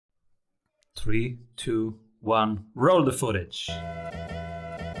3, 2, 1, roll the footage.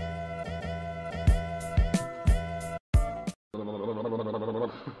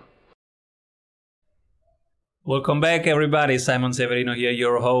 Welcome back, everybody. Simon Severino here,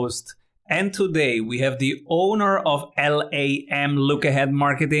 your host. And today we have the owner of LAM Look Ahead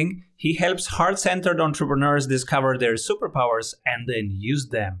Marketing. He helps heart-centered entrepreneurs discover their superpowers and then use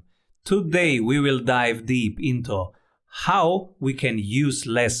them. Today we will dive deep into how we can use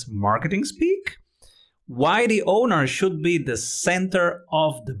less marketing speak, why the owner should be the center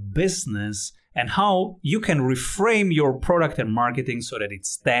of the business, and how you can reframe your product and marketing so that it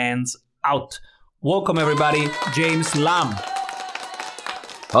stands out. Welcome, everybody. James Lam.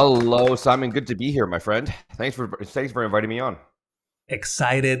 Hello, Simon. Good to be here, my friend. Thanks for inviting me on.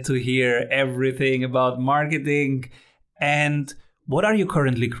 Excited to hear everything about marketing. And what are you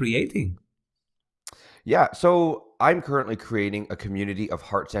currently creating? Yeah, so I'm currently creating a community of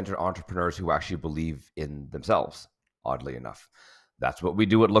heart-centered entrepreneurs who actually believe in themselves, oddly enough. That's what we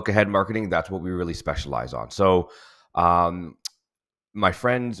do at Look Ahead Marketing. That's what we really specialize on. So, my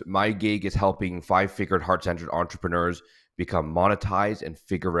friends, my gig is helping five-figured heart-centered entrepreneurs become monetized and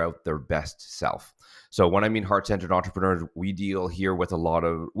figure out their best self. So when I mean heart-centered entrepreneurs, we tend to deal with a lot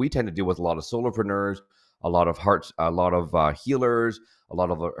of solopreneurs, a lot of healers, a lot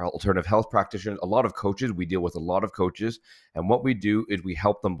of alternative health practitioners, a lot of coaches. We deal with a lot of coaches. And what we do is we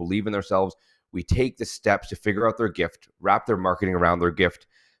help them believe in themselves. We take the steps to figure out their gift, wrap their marketing around their gift,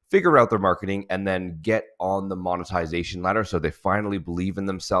 figure out their marketing, and then get on the monetization ladder so they finally believe in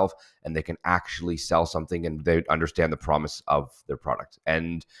themselves and they can actually sell something and they understand the promise of their product.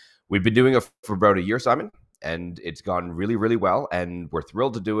 And we've been doing it for about a year, Simon, and it's gone really, really well. And we're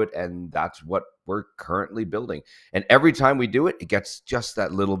thrilled to do it. And that's what we're currently building. And every time we do it, it gets just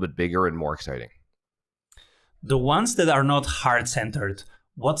that little bit bigger and more exciting. The ones that are not heart-centered,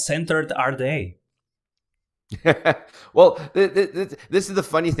 what centered are they? Well, this is the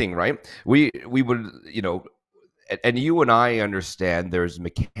funny thing, right? We would, and you and I understand there's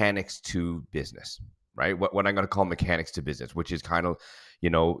mechanics to business, right? What I'm going to call mechanics to business, which is kind of,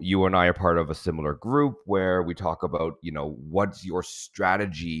 you and I are part of a similar group where we talk about, what's your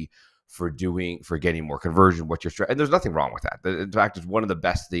strategy for getting more conversion? What's your strategy? And there's nothing wrong with that. In fact, it's one of the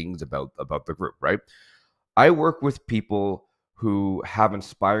best things about the group, right? I work with people who have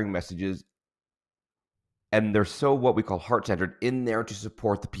inspiring messages, and they're so what we call heart-centered, in there to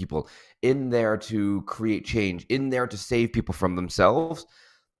support the people, in there to create change, in there to save people from themselves,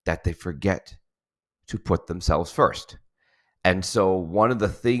 that they forget to put themselves first. And so one of the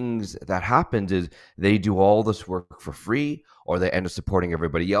things that happens is they do all this work for free, or they end up supporting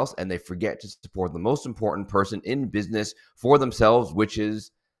everybody else, and they forget to support the most important person in business for themselves, which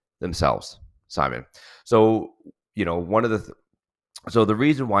is themselves, Simon. So, So the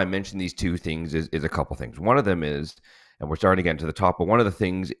reason why I mentioned these two things is a couple things. One of them is, and we're starting to get into the top, but one of the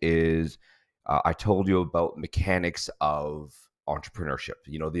things is I told you about mechanics of entrepreneurship,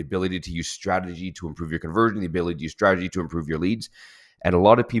 the ability to use strategy to improve your conversion, the ability to use strategy to improve your leads. And a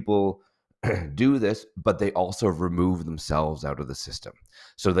lot of people do this, but they also remove themselves out of the system.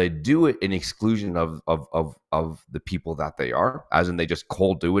 So they do it in exclusion of the people that they are, as in they just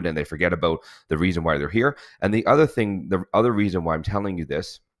cold do it and they forget about the reason why they're here. And the other reason why I'm telling you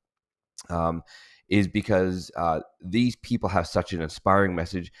this is because these people have such an inspiring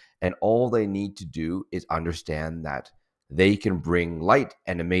message, and all they need to do is understand that they can bring light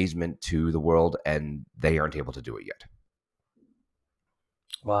and amazement to the world, and they aren't able to do it yet.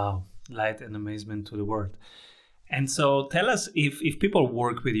 Wow. Light and amazement to the world. And so tell us, if people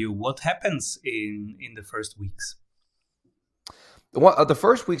work with you, what happens in the first weeks? Well, the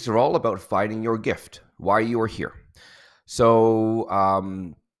first weeks are all about finding your gift, why you are here. So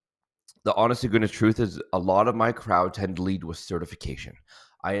the honest to goodness truth is a lot of my crowd tend to lead with certification.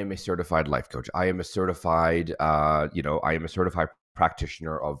 I am a certified life coach. I am a certified,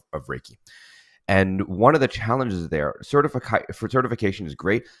 practitioner of Reiki. And one of the challenges there, certification is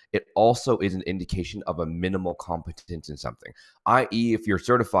great. It also is an indication of a minimal competence in something. I.e., if you're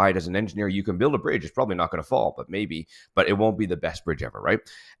certified as an engineer, you can build a bridge. It's probably not going to fall, but it won't be the best bridge ever, right?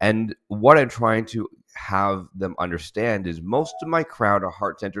 And what I'm trying to have them understand is most of my crowd are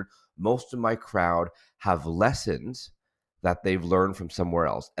heart-centered. Most of my crowd have lessons that they've learned from somewhere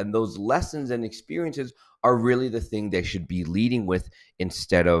else. And those lessons and experiences are really the thing they should be leading with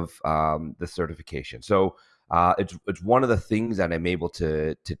instead of the certification. So it's one of the things that I'm able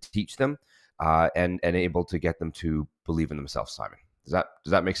to teach them and able to get them to believe in themselves, Simon. Does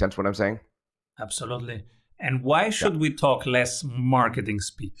that make sense what I'm saying? Absolutely. And why should we talk less marketing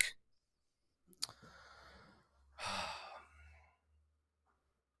speak?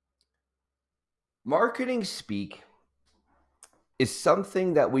 Marketing speak is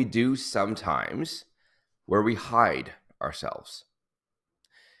something that we do sometimes where we hide ourselves.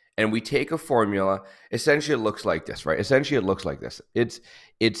 And we take a formula. Essentially, it looks like this, right? Essentially, it looks like this. It's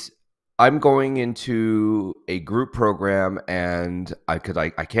I'm going into a group program, and I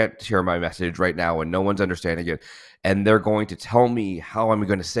can't share my message right now, and no one's understanding it, and they're going to tell me how I'm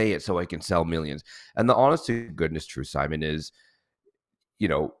going to say it so I can sell millions. And the honest to goodness truth, Simon, is, you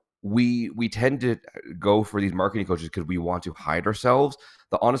know, we tend to go for these marketing coaches because we want to hide ourselves.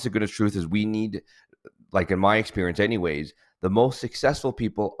 The honest to goodness truth is we need, like in my experience anyways, the most successful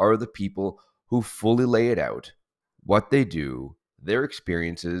people are the people who fully lay it out, what they do, their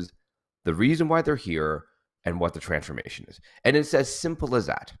experiences, the reason why they're here, and what the transformation is. And it's as simple as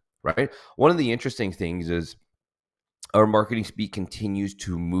that, right? One of the interesting things is our marketing speak continues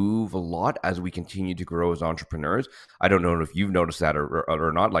to move a lot as we continue to grow as entrepreneurs. I don't know if you've noticed that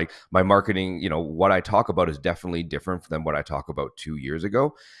or not. Like my marketing, what I talk about is definitely different than what I talk about 2 years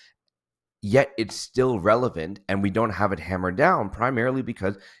ago. Yet it's still relevant, and we don't have it hammered down primarily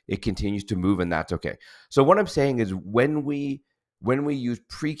because it continues to move, and that's okay. So what I'm saying is when we use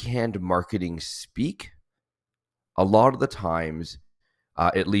pre-canned marketing speak, a lot of the times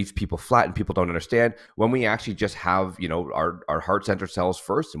it leaves people flat and people don't understand. When we actually just have our heart-centered selves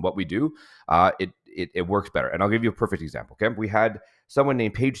first and what we do, it works better. And I'll give you a perfect example. Okay, we had someone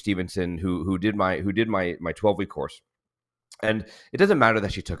named Paige Stevenson who did my 12-week course. And it doesn't matter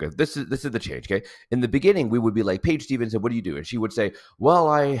that she took it. This is the change, okay? In the beginning, we would be like, Paige Stevenson, what do you do? And she would say, well,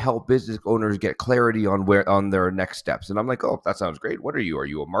 I help business owners get clarity on their next steps. And I'm like, oh, that sounds great. What are you? Are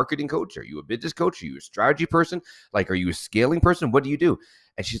you a marketing coach? Are you a business coach? Are you a strategy person? Like, are you a scaling person? What do you do?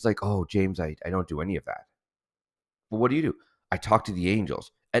 And she's like, oh, James, I don't do any of that. Well, what do you do? I talk to the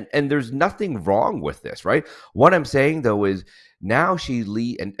angels. And there's nothing wrong with this, right? What I'm saying though is now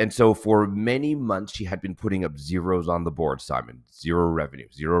and so for many months she had been putting up zeros on the board, Simon. Zero revenue,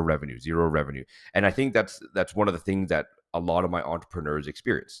 zero revenue, zero revenue. And I think that's one of the things that a lot of my entrepreneurs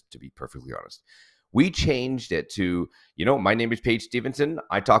experience, to be perfectly honest. We changed it to, my name is Paige Stevenson.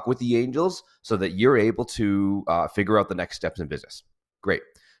 I talk with the angels so that you're able to figure out the next steps in business. Great.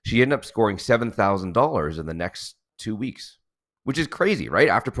 She ended up scoring $7,000 in the next 2 weeks, which is crazy, right?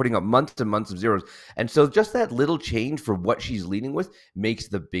 After putting up months and months of zeros. And so just that little change for what she's leading with makes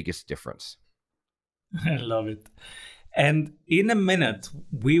the biggest difference. I love it. And in a minute,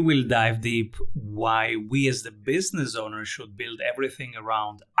 we will dive deep why we as the business owner should build everything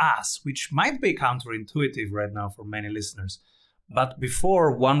around us, which might be counterintuitive right now for many listeners. But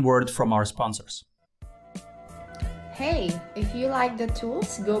before, one word from our sponsors. Hey, if you like the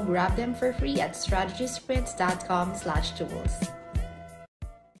tools, go grab them for free at strategysprints.com/tools.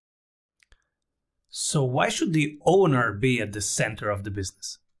 So why should the owner be at the center of the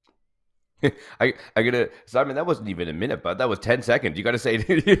business? I gotta, Simon, that wasn't even a minute, but that was 10 seconds. You gotta say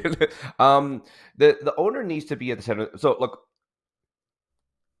it. The owner needs to be at the center. So look,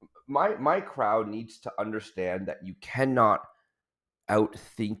 my crowd needs to understand that you cannot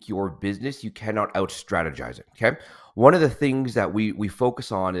outthink your business. You cannot out strategize it. Okay. One of the things that we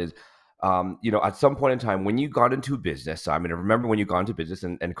focus on is, at some point in time when you got into business, I mean, remember when you got into business,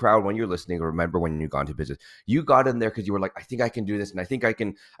 and crowd, when you're listening, remember when you got into business, you got in there because you were like, I think I can do this. And I think I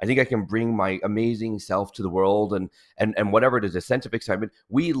can bring my amazing self to the world, and whatever it is, a sense of excitement.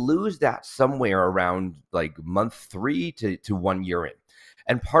 We lose that somewhere around like month 3 to 1 year in.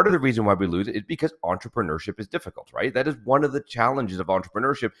 And part of the reason why we lose it is because entrepreneurship is difficult, right? That is one of the challenges of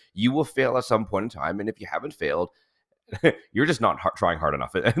entrepreneurship. You will fail at some point in time. And if you haven't failed, you're just not trying hard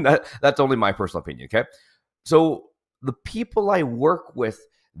enough. And that's only my personal opinion, okay? So the people I work with,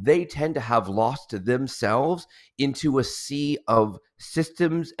 they tend to have lost themselves into a sea of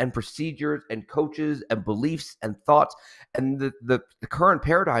systems and procedures and coaches and beliefs and thoughts. And the current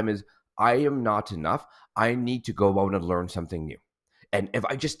paradigm is, I am not enough. I need to go out and learn something new. And if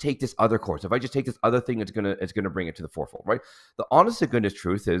I just take this other course, if I just take this other thing, it's gonna bring it to the forefront, right? The honest to goodness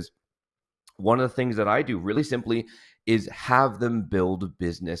truth is, one of the things that I do really simply is have them build a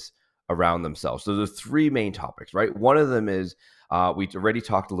business around themselves. So there's 3 main topics, right? One of them is we already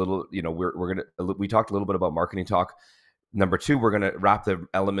talked a little. We talked a little bit about marketing talk. Number 2, we're gonna wrap the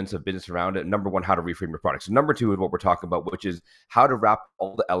elements of business around it. Number 1, how to reframe your product. So number 2 is what we're talking about, which is how to wrap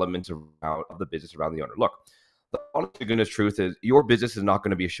all the elements around of the business around the owner. Look. The honest to goodness truth is, your business is not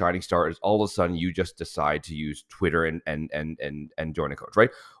going to be a shining star as all of a sudden you just decide to use Twitter and join a coach, right?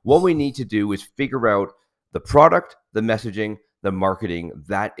 What we need to do is figure out the product, the messaging, the marketing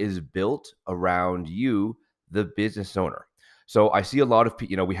that is built around you, the business owner. So I see a lot of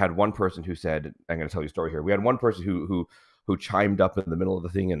people, we had one person who said, I'm going to tell you a story here. We had one person who who chimed up in the middle of the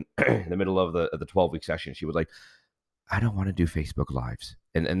thing, and in the middle of the 12-week session, she was like, I don't want to do Facebook Lives.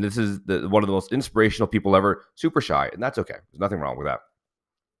 And this is one of the most inspirational people ever, super shy. And that's okay. There's nothing wrong with that.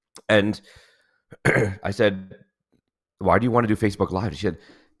 And I said, why do you want to do Facebook Live? She said,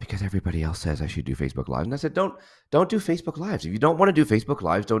 because everybody else says I should do Facebook Live. And I said, don't do Facebook Lives. If you don't want to do Facebook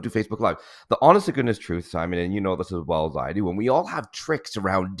Lives, don't do Facebook Live. The honest to goodness truth, Simon, and you know this as well as I do, when we all have tricks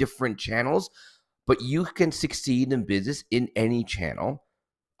around different channels, but you can succeed in business in any channel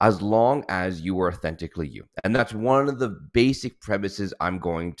as long as you are authentically you. And that's one of the basic premises I'm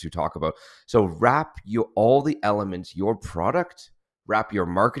going to talk about. So wrap all the elements, your product, wrap your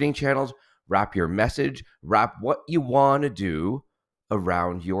marketing channels, wrap your message, wrap what you want to do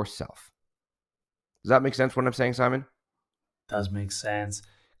around yourself. Does that make sense what I'm saying, Simon? Does make sense.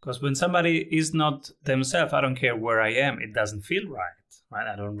 Because when somebody is not themselves, I don't care where I am, it doesn't feel right?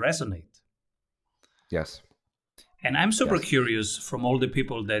 I don't resonate. Yes. And I'm super curious, from all the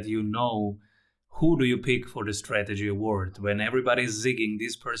people that you know, who do you pick for the strategy award? When everybody is zigging,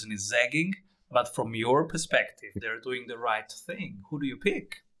 this person is zagging, but from your perspective, they're doing the right thing. Who do you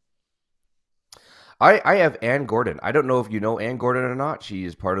pick? I have Anne Gordon. I don't know if you know Anne Gordon or not. She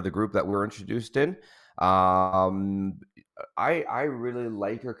is part of the group that we're introduced in. I really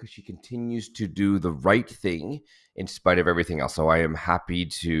like her because she continues to do the right thing in spite of everything else. So I am happy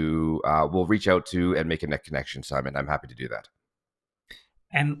to, we'll reach out to and make a net connection, Simon. I'm happy to do that.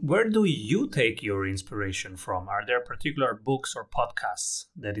 And where do you take your inspiration from? Are there particular books or podcasts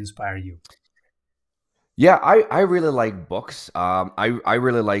that inspire you? Yeah, I really like books. I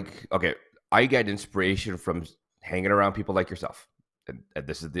really like, okay, I get inspiration from hanging around people like yourself. And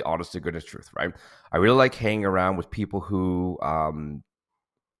this is the honest to goodness truth, right? I really like hanging around with people who are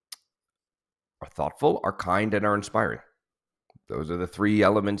thoughtful, are kind, and are inspiring. Those are the three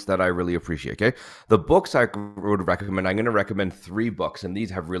elements that I really appreciate, okay? The books I would recommend, I'm going to recommend 3 books, and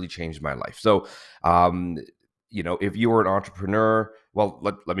these have really changed my life. So, you know, if you were an entrepreneur, well,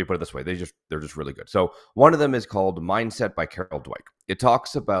 let me put it this way. They're just really good. So one of them is called Mindset by Carol Dweck. It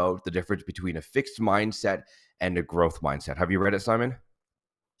talks about the difference between a fixed mindset and a growth mindset. Have you read it, Simon?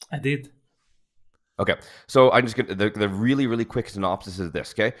 I did. Okay. So I'm just going to, the really, really quick synopsis is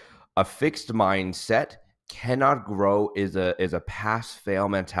this, okay? A fixed mindset cannot grow is a pass-fail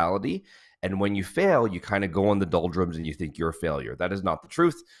mentality. And when you fail, you kind of go in the doldrums and you think you're a failure. That is not the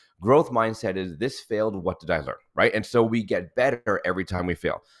truth. Growth mindset is this failed, what did I learn, right? And so we get better every time we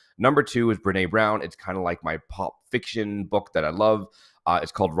fail. Number 2 is Brene Brown. It's kind of like my pop fiction book that I love.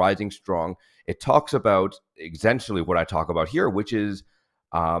 It's called Rising Strong. It talks about essentially what I talk about here, which is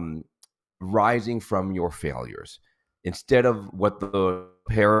rising from your failures. Instead of what the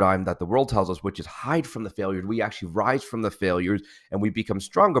paradigm that the world tells us, which is hide from the failures, we actually rise from the failures and we become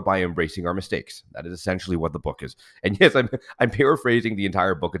stronger by embracing our mistakes. That is essentially what the book is. And yes, I'm paraphrasing the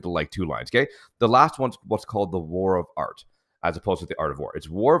entire book into like 2 lines, okay? The last one's what's called The War of Art, as opposed to The Art of War. It's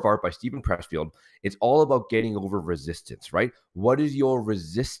War of Art by Steven Pressfield. It's all about getting over resistance, right? What is your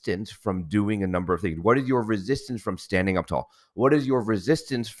resistance from doing a number of things? What is your resistance from standing up tall? What is your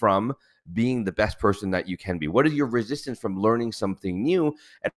resistance from being the best person that you can be? What is your resistance from learning something new?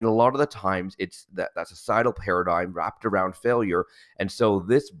 And a lot of the times it's that societal paradigm wrapped around failure. And so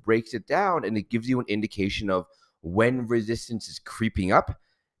this breaks it down and it gives you an indication of when resistance is creeping up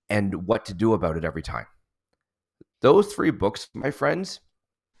and what to do about it every time. Those 3 books, my friends,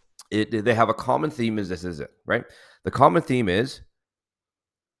 they have a common theme is this is it, right? The common theme is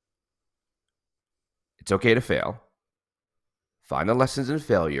it's okay to fail, find the lessons in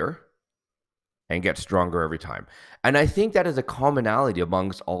failure, and get stronger every time. And I think that is a commonality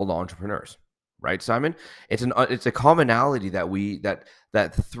amongst all entrepreneurs, right, Simon? It's a commonality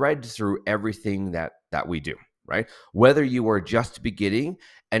that threads through everything that we do, right? Whether you are just beginning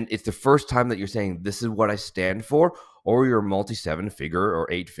and it's the first time that you're saying, this is what I stand for, or you're a multi-7-figure or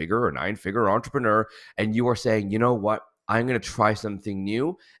 8-figure or 9-figure entrepreneur, and you are saying, you know what? I'm going to try something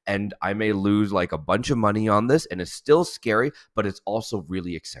new and I may lose like a bunch of money on this and it's still scary, but it's also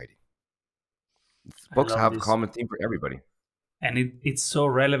really exciting. Books have a common theme for everybody. And it's so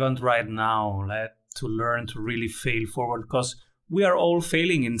relevant right now to learn to really fail forward, because we are all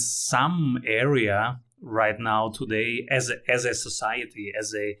failing in some area right now today as a society,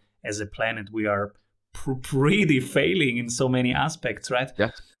 as a planet. We are pretty failing in so many aspects, right?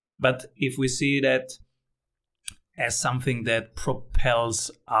 Yeah. But if we see that as something that propels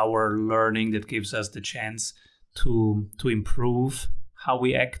our learning, that gives us the chance to improve how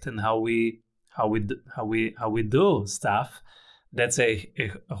we act and how we do stuff, that's a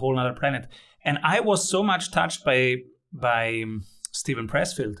whole other planet. And I was so much touched by Steven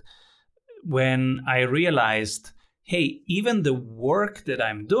Pressfield when I realized hey, even the work that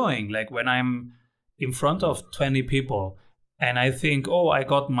I'm doing, like when I'm in front of 20 people and I think, oh, I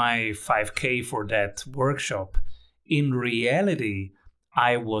got my 5K for that workshop. In reality,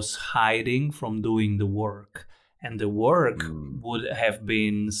 I was hiding from doing the work. And the work would have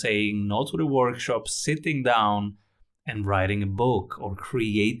been saying no to the workshop, sitting down and writing a book or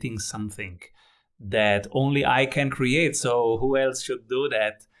creating something that only I can create. So who else should do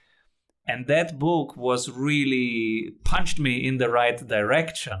that? And that book was really punched me in the right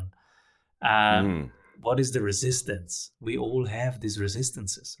direction. What is the resistance? We all have these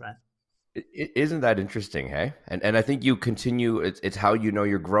resistances, right? Isn't that interesting, hey? And I think you continue, it's how you know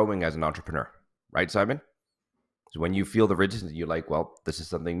you're growing as an entrepreneur, right, Simon? So when you feel the resistance, you're like, well, this is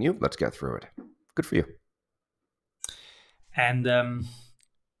something new. Let's get through it. Good for you. And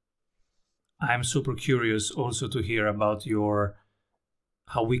I'm super curious also to hear about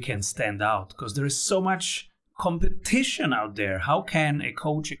how we can stand out, because there is so much competition out there. How can a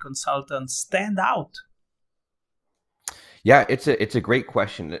coach, a consultant stand out? Yeah, it's a great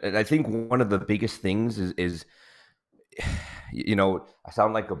question. And I think one of the biggest things is you know, I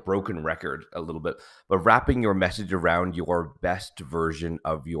sound like a broken record a little bit, but wrapping your message around your best version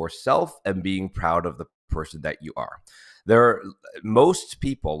of yourself and being proud of the person that you are. Most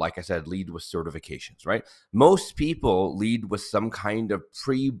people, like I said, lead with certifications, right? Most people lead with some kind of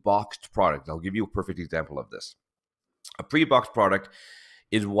pre-boxed product. I'll give you a perfect example of this. A pre-boxed product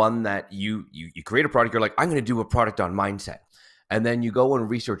is one that you create a product. You're like, I'm going to do a product on mindset. And then you go and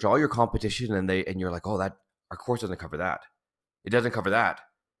research all your competition and you're like, oh, that our course doesn't cover that. It doesn't cover that.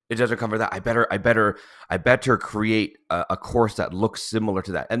 It doesn't cover that. I better create a course that looks similar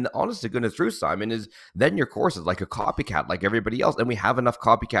to that. And the honest to goodness truth, Simon, is then your course is like a copycat, like everybody else. And we have enough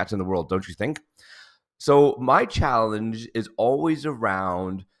copycats in the world, don't you think? So my challenge is always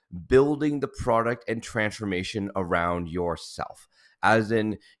around building the product and transformation around yourself. As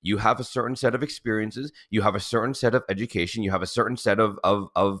in, you have a certain set of experiences, you have a certain set of education, you have a certain set of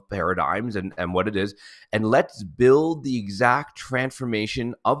paradigms and what it is. And let's build the exact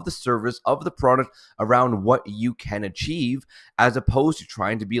transformation of the service, of the product around what you can achieve, as opposed to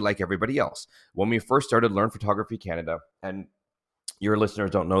trying to be like everybody else. When we first started Learn Photography Canada, and your listeners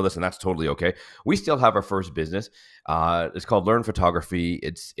don't know this, and that's totally okay, we still have our first business. It's called Learn Photography.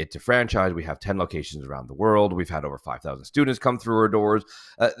 It's a franchise. We have 10 locations around the world. We've had over 5,000 students come through our doors.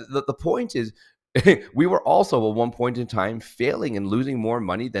 The point is, we were also at one point in time failing and losing more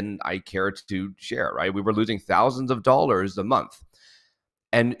money than I cared to share, right? We were losing thousands of dollars a month.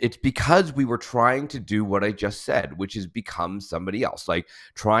 And it's because we were trying to do what I just said, which is become somebody else, like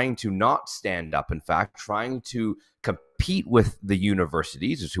trying to not stand up. In fact, trying to compete with the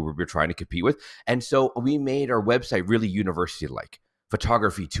universities is who we were trying to compete with. And so we made our website really university-like,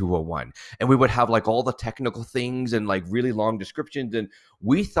 Photography 201. And we would have like all the technical things and like really long descriptions. And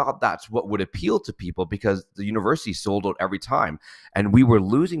we thought that's what would appeal to people because the university sold out every time. And we were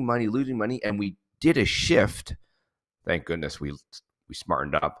losing money. And we did a shift. Thank goodness we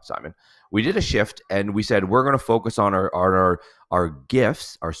smartened up, Simon. We did a shift and we said, we're going to focus on our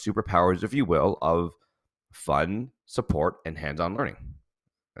gifts, our superpowers, if you will, of fun, support, and hands-on learning.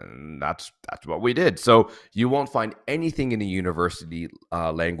 And that's what we did. So you won't find anything in the university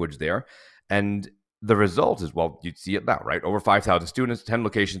language there. And the result is, well, you'd see it now, right? Over 5,000 students, 10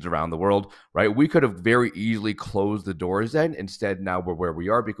 locations around the world, right? We could have very easily closed the doors then. Instead, now we're where we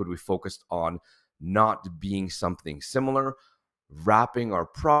are because we focused on not being something similar, wrapping our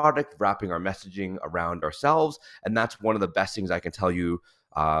product, wrapping our messaging around ourselves. And that's one of the best things I can tell you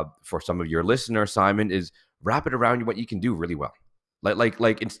for some of your listeners, Simon, is wrap it around what you can do really well.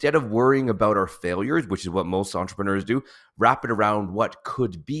 Like instead of worrying about our failures, which is what most entrepreneurs do, wrap it around what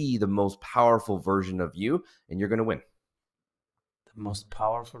could be the most powerful version of you, and you're going to win. The most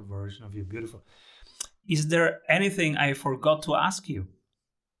powerful version of you. Beautiful. Is there anything I forgot to ask you?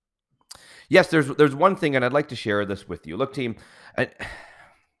 Yes, there's one thing, and I'd like to share this with you. Look, team,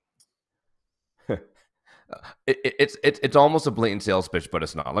 it's almost a blatant sales pitch, but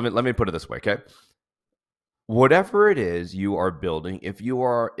it's not. Let me put it this way, okay? Whatever it is you are building, if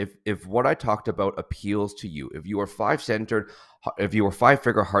what I talked about appeals to you, if you are five-figure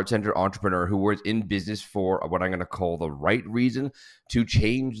heart-centered entrepreneur who was in business for what I'm going to call the right reason to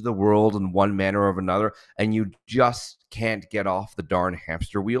change the world in one manner or another, and you just can't get off the darn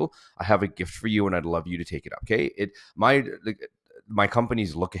hamster wheel, I have a gift for you, and I'd love you to take it up. Okay, my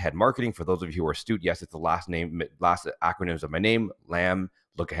company's Look Ahead Marketing. For those of you who are astute, yes, it's the last acronyms of my name, LAM.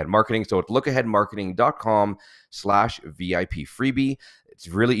 Look Ahead Marketing. So it's lookaheadmarketing.com/VIP freebie. It's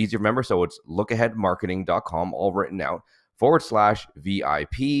really easy to remember. So it's lookaheadmarketing.com, all written out,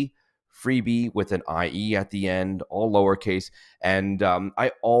 /VIP freebie with an IE at the end, all lowercase. And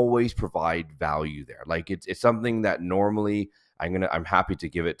I always provide value there. Like it's something that normally I'm happy to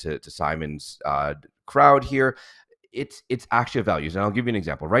give it to Simon's crowd here. It's actually values. And I'll give you an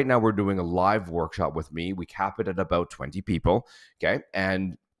example. Right now, we're doing a live workshop with me. We cap it at about 20 people. Okay.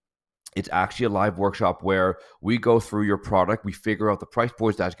 And it's actually a live workshop where we go through your product. We figure out the price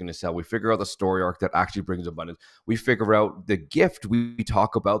points that's going to sell. We figure out the story arc that actually brings abundance. We figure out the gift we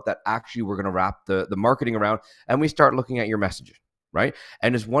talk about that actually we're going to wrap the marketing around. And we start looking at your messaging. Right.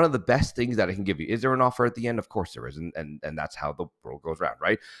 And it's one of the best things that I can give you. Is there an offer at the end? Of course there is. And that's how the world goes around.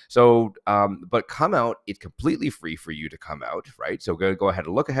 Right. So, but come out. It's completely free for you to come out. Right. So go ahead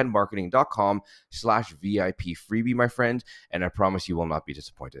and lookaheadmarketing.com/VIP freebie, my friend. And I promise you will not be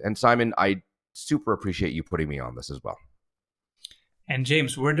disappointed. And Simon, I super appreciate you putting me on this as well. And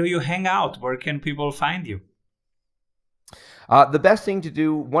James, where do you hang out? Where can people find you? The best thing to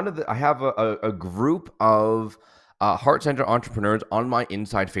do, I have a group of Heart Center entrepreneurs on my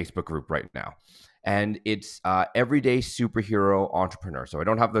Inside Facebook group right now. And it's Everyday Superhero Entrepreneur. So I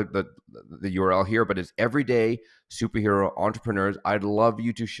don't have the URL here, but it's Everyday Superhero Entrepreneurs. I'd love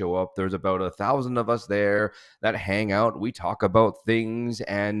you to show up. There's about 1,000 of us there that hang out. We talk about things,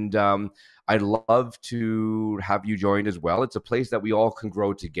 and I'd love to have you join as well. It's a place that we all can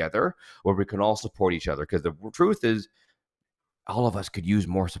grow together, where we can all support each other. Because the truth is, all of us could use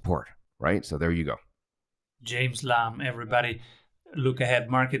more support, right? So there you go. James Lam, everybody, Look Ahead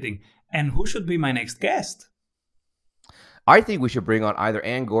Marketing. And who should be my next guest? I think we should bring on either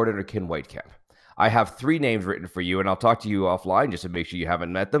Ann Gordon or Kim Whitecamp. I have 3 names written for you, and I'll talk to you offline just to make sure you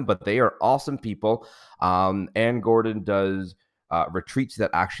haven't met them, but they are awesome people. Ann Gordon does retreats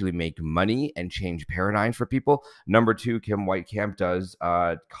that actually make money and change paradigms for people. Number 2, Kim Whitecamp does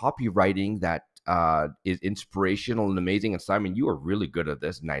copywriting that is inspirational and amazing. And Simon, you are really good at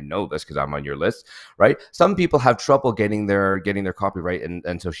this, and I know this because I'm on your list, right? Some people have trouble getting their copyright,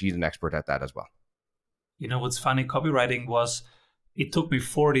 and so she's an expert at that as well. You know what's funny? Copywriting it took me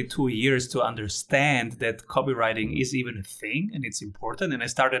 42 years to understand that copywriting is even a thing and it's important. And I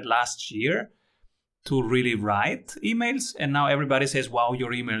started last year to really write emails, and now everybody says, "Wow,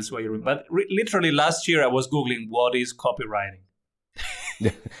 your emails!" But literally last year I was Googling what is copywriting.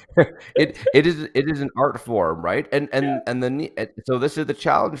 it is an art form, right? So this is the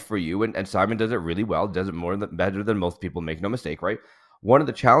challenge for you, and Simon does it really well, does it better than most people, make no mistake, right? One of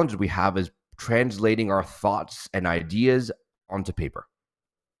the challenges we have is translating our thoughts and ideas onto paper.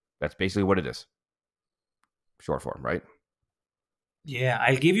 That's basically what it is. Short form, right? Yeah,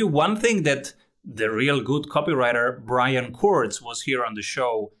 I'll give you one thing that the real good copywriter Brian Kurtz was here on the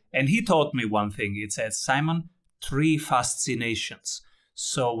show, and he taught me one thing. It says, Simon, 3 fascinations.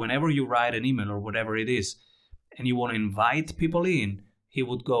 So whenever you write an email or whatever it is, and you want to invite people in, he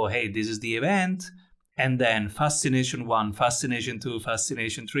would go, hey, this is the event, and then fascination 1, fascination 2,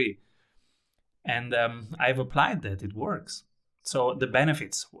 fascination 3. And I've applied that. It works. So the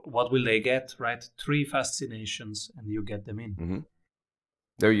benefits, what will they get, right? 3 fascinations, and you get them in. Mm-hmm.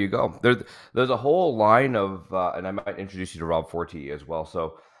 There you go. There's a whole line of, and I might introduce you to Rob Forti as well.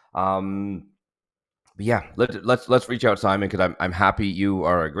 So, but yeah, let's reach out, Simon, because I'm happy. You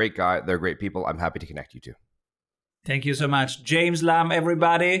are a great guy. They're great people. I'm happy to connect you to. Thank you so much, James Lam.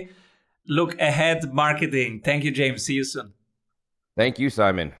 Everybody, Look Ahead Marketing. Thank you, James. See you soon. Thank you,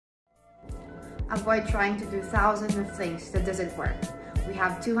 Simon. Avoid trying to do thousands of things that doesn't work. We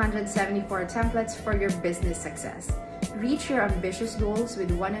have 274 templates for your business success. Reach your ambitious goals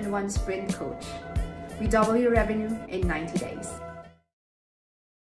with one-on-one sprint coach. We double your revenue in 90 days.